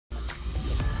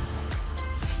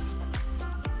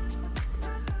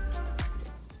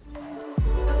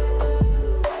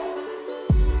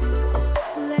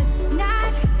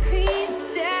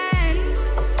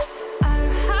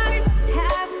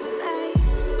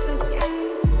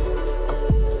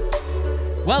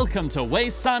Welcome to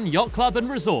Waisan Yacht Club and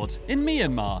Resort in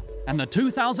Myanmar and the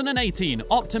 2018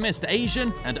 Optimist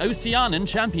Asian and Oceanian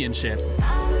Championship.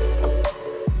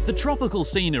 The tropical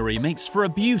scenery makes for a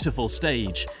beautiful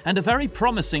stage and a very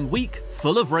promising week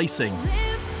full of racing.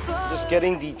 Just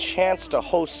getting the chance to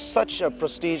host such a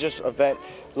prestigious event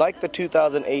like the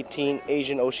 2018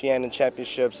 Asian Oceanian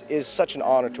Championships is such an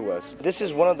honor to us. This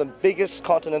is one of the biggest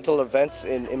continental events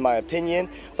in my opinion,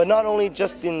 but not only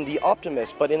just in the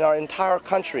Optimist, but in our entire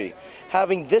country.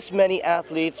 Having this many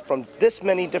athletes from this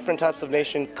many different types of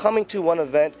nations coming to one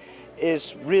event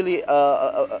is really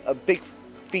a big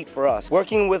feat for us.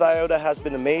 Working with IOTA has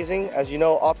been amazing. As you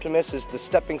know, Optimist is the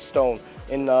stepping stone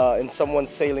in someone's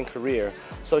sailing career.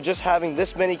 So just having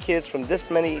this many kids from this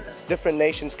many different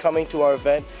nations coming to our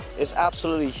event is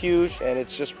absolutely huge, and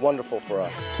it's just wonderful for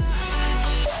us.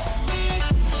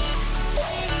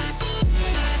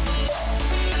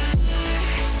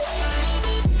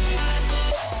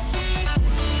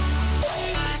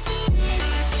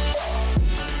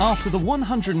 After the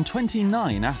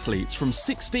 129 athletes from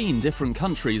 16 different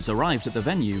countries arrived at the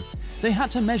venue, they had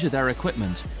to measure their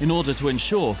equipment in order to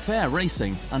ensure fair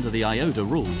racing under the IOTA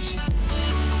rules.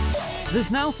 There's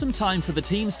now some time for the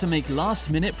teams to make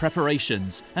last-minute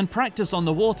preparations and practice on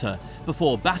the water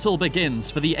before battle begins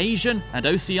for the Asian and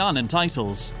Oceanian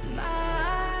titles.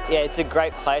 Yeah, it's a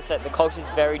great place. The culture is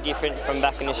very different from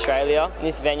back in Australia. In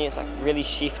this venue, it's really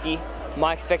shifty.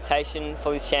 My expectation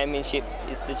for this championship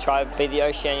is to try to be the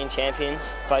Oceanian champion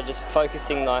by just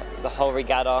focusing the whole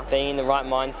regatta, being in the right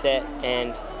mindset,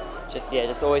 and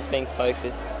just always being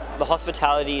focused. The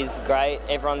hospitality is great.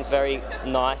 Everyone's very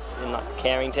nice and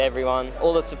caring to everyone.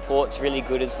 All the support's really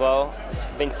good as well. It's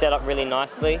been set up really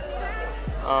nicely.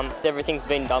 Everything's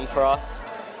been done for us,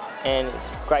 and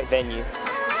it's a great venue.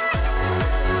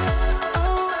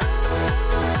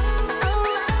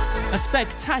 A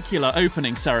spectacular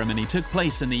opening ceremony took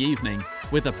place in the evening,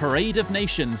 with a parade of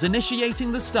nations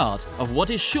initiating the start of what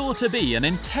is sure to be an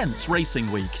intense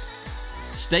racing week.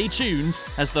 Stay tuned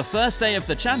as the first day of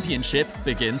the championship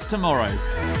begins tomorrow.